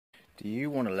Do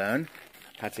you want to learn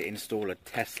how to install a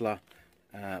Tesla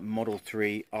Model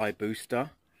 3 iBooster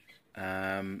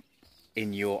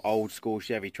in your old school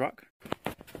Chevy truck?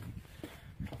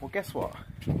 Well, guess what?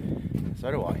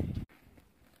 So do I.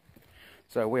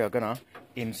 So we are going to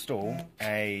install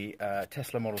a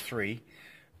Tesla Model 3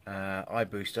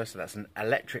 iBooster, so that's an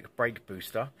electric brake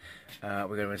booster. We're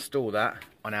going to install that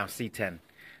on our C10.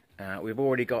 We've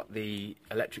already got the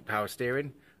electric power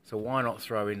steering, so why not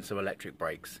throw in some electric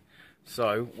brakes?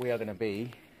 So we are going to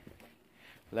be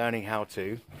learning how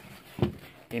to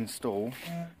install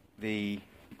the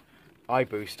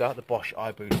iBooster, the Bosch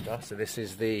iBooster. So this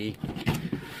is the,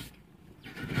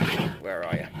 where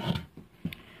are you?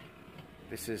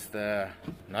 This is the,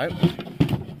 no,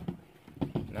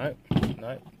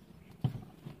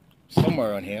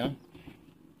 somewhere on here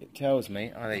it tells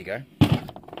me, oh there you go.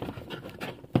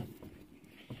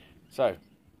 So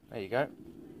there you go,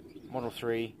 Model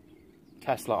 3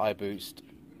 Tesla iBooster,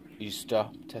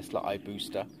 Tesla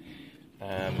iBooster.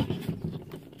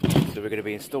 So we're going to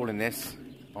be installing this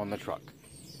on the truck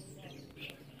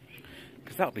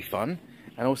because that'll be fun.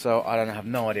 And also, I have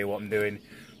no idea what I'm doing,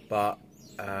 but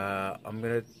I'm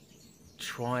going to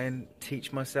try and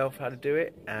teach myself how to do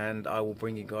it, and I will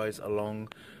bring you guys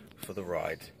along for the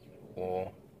ride,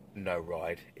 or no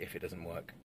ride if it doesn't work.